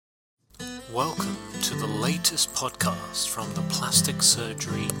Welcome to the latest podcast from the Plastic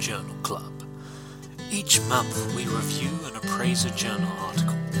Surgery Journal Club. Each month we review and appraise a journal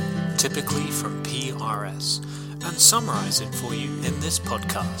article, typically from PRS, and summarize it for you in this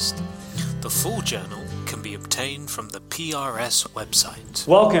podcast. The full journal can be obtained from the PRS website.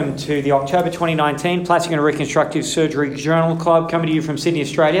 Welcome to the October 2019 Plastic and Reconstructive Surgery Journal Club, coming to you from Sydney,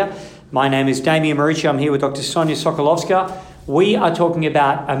 Australia. My name is Damien Marici. I'm here with Dr. Sonia Sokolovska. We are talking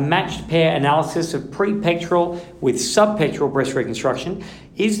about a matched pair analysis of prepectoral with subpectoral breast reconstruction.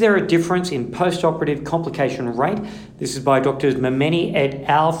 Is there a difference in post-operative complication rate? This is by Drs. Memeni et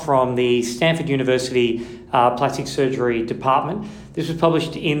al. From the Stanford University Plastic Surgery Department. This was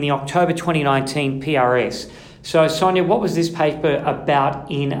published in the October 2019 PRS. So, Sonia, what was this paper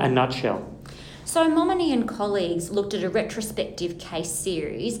about in a nutshell? So Momini and colleagues looked at a retrospective case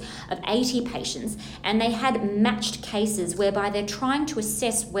series of 80 patients, and they had matched cases whereby they're trying to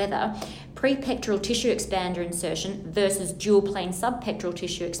assess whether prepectoral tissue expander insertion versus dual plane subpectoral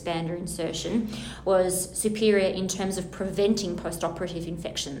tissue expander insertion was superior in terms of preventing postoperative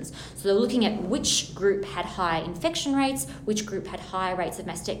infections. So they're looking at which group had higher infection rates, which group had higher rates of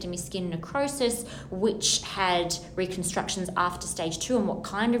mastectomy skin necrosis, which had reconstructions after stage 2 and what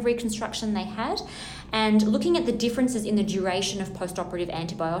kind of reconstruction they had, and looking at the differences in the duration of postoperative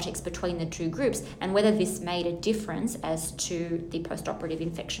antibiotics between the two groups and whether this made a difference as to the postoperative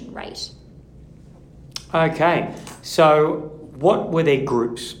infection rate. Okay, so what were their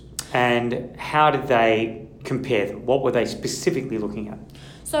groups and how did they compare them? What were they specifically looking at?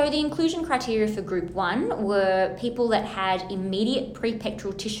 So the inclusion criteria for group 1 were people that had immediate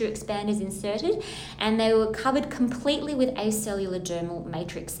prepectoral tissue expanders inserted, and they were covered completely with acellular dermal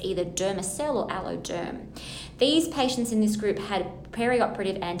matrix, either dermacell or alloderm. These patients in this group had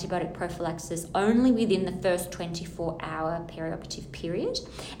perioperative antibiotic prophylaxis only within the first 24-hour perioperative period,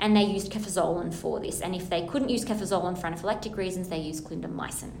 and they used cefazolin for this. And if they couldn't use cefazolin for anaphylactic reasons, they used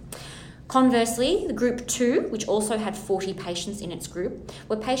clindamycin. Conversely, the group 2, which also had 40 patients in its group,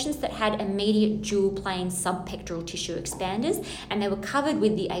 were patients that had immediate dual plane subpectoral tissue expanders, and they were covered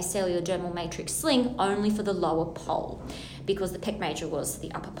with the acellular dermal matrix sling only for the lower pole, because the pec major was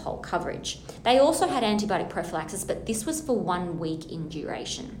the upper pole coverage. They also had antibiotic prophylaxis, but this was for 1 week in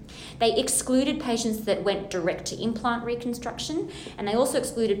duration. They excluded patients that went direct to implant reconstruction, and they also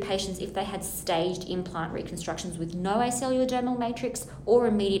excluded patients if they had staged implant reconstructions with no acellular dermal matrix or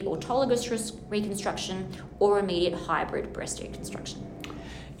immediate autologous reconstruction or immediate hybrid breast reconstruction.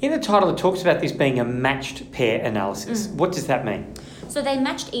 In the title, it talks about this being a matched pair analysis. What does that mean? So they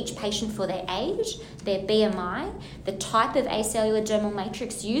matched each patient for their age, their BMI, the type of acellular dermal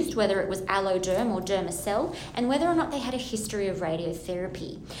matrix used, whether it was alloderm or dermacell, and whether or not they had a history of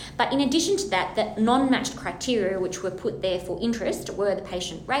radiotherapy. But in addition to that, the non-matched criteria which were put there for interest were the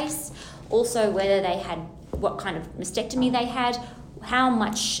patient race, also whether they had, what kind of mastectomy they had, how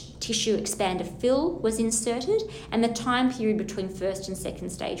much tissue expander fill was inserted, and the time period between first and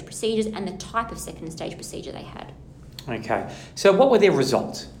second stage procedures, and the type of second stage procedure they had. Okay, so what were their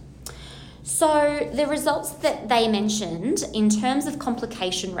results? So the results that they mentioned in terms of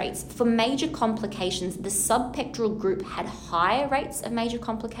complication rates, for major complications, the subpectoral group had higher rates of major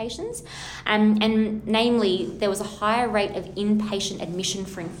complications, and namely there was a higher rate of inpatient admission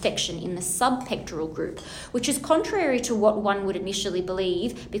for infection in the subpectoral group, which is contrary to what one would initially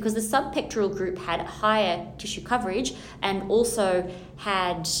believe, because the subpectoral group had higher tissue coverage and also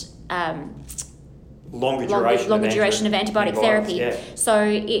had longer duration of antibiotic therapy. Yeah. So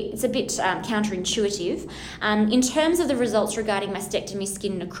it's a bit counterintuitive. In terms of the results regarding mastectomy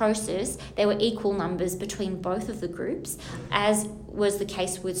skin necrosis, there were equal numbers between both of the groups, as was the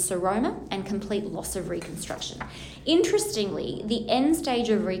case with seroma and complete loss of reconstruction. Interestingly, the end stage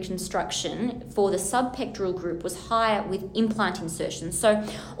of reconstruction for the subpectoral group was higher with implant insertions. So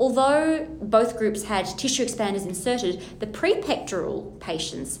although both groups had tissue expanders inserted, the prepectoral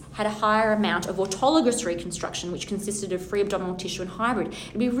patients had a higher amount of autologous reconstruction, which consisted of free abdominal tissue and hybrid.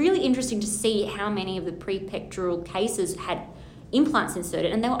 It'd be really interesting to see how many of the prepectoral cases had implants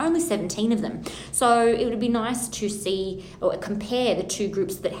inserted, and there were only 17 of them. So it would be nice to see or compare the two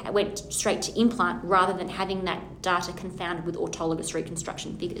groups that went straight to implant rather than having that data confounded with autologous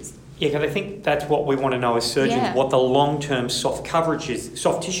reconstruction figures. Yeah, because I think that's what we want to know as surgeons, what the long-term soft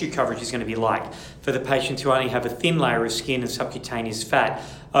tissue coverage is going to be like for the patients who only have a thin layer of skin and subcutaneous fat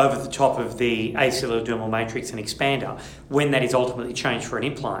over the top of the acellular dermal matrix and expander when that is ultimately changed for an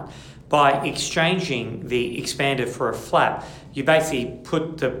implant. By exchanging the expander for a flap, you basically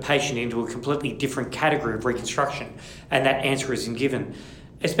put the patient into a completely different category of reconstruction, and that answer isn't given.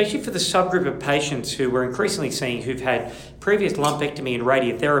 especially for the subgroup of patients who we're increasingly seeing who've had previous lumpectomy and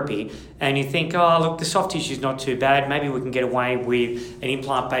radiotherapy, and you think, oh, look, the soft tissue is not too bad, maybe we can get away with an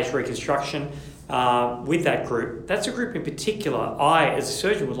implant-based reconstruction with that group. That's a group in particular I, as a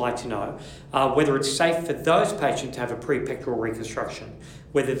surgeon, would like to know whether it's safe for those patients to have a prepectoral reconstruction,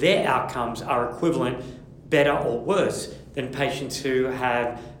 whether their outcomes are equivalent, better or worse than patients who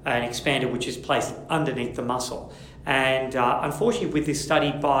have an expander which is placed underneath the muscle. And unfortunately, with this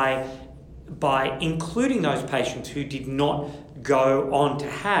study, by including those patients who did not go on to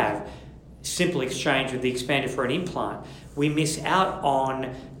have simple exchange with the expander for an implant, we miss out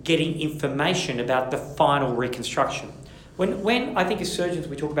on getting information about the final reconstruction. When I think as surgeons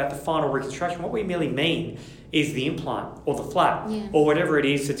we talk about the final reconstruction, what we merely mean is the implant or the flap or whatever it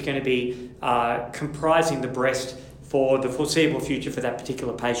is that's going to be comprising the breast for the foreseeable future for that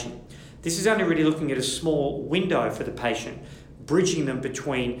particular patient. This is only really looking at a small window for the patient, bridging them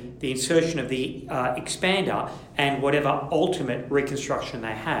between the insertion of the expander and whatever ultimate reconstruction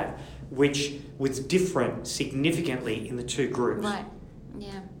they have, which was different significantly in the two groups. Right,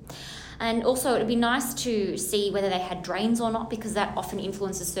 yeah. And also, it would be nice to see whether they had drains or not, because that often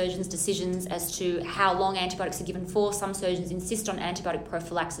influences surgeons' decisions as to how long antibiotics are given for. Some surgeons insist on antibiotic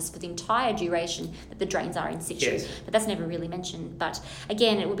prophylaxis for the entire duration that the drains are in situ. Yes. But that's never really mentioned. But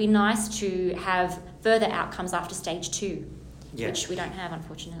again, it would be nice to have further outcomes after stage 2. Yeah. Which we don't have,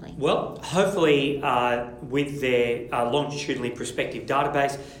 unfortunately. Well, hopefully with their longitudinally prospective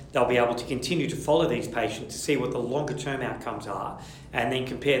database, they'll be able to continue to follow these patients to see what the longer-term outcomes are, and then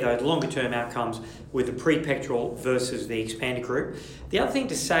compare those longer-term outcomes with the prepectoral versus the expander group. The other thing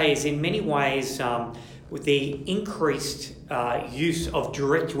to say is, in many ways, with the increased use of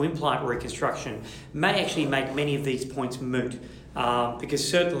direct-to-implant reconstruction may actually make many of these points moot. Because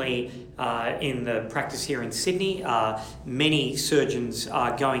certainly in the practice here in Sydney, many surgeons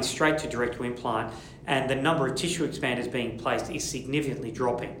are going straight to direct-to-implant, and the number of tissue expanders being placed is significantly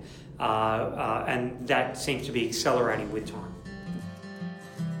dropping, and that seems to be accelerating with time.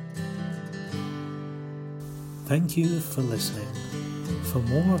 Thank you for listening. For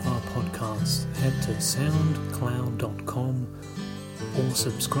more of our podcasts, head to soundcloud.com or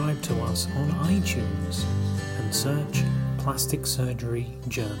subscribe to us on iTunes and search Plastic Surgery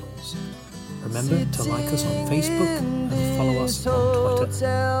Journals. Remember to like us on Facebook and follow us on Twitter.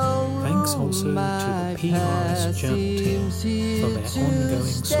 Thanks also to the PRS Journal team for their ongoing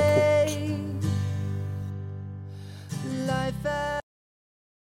support.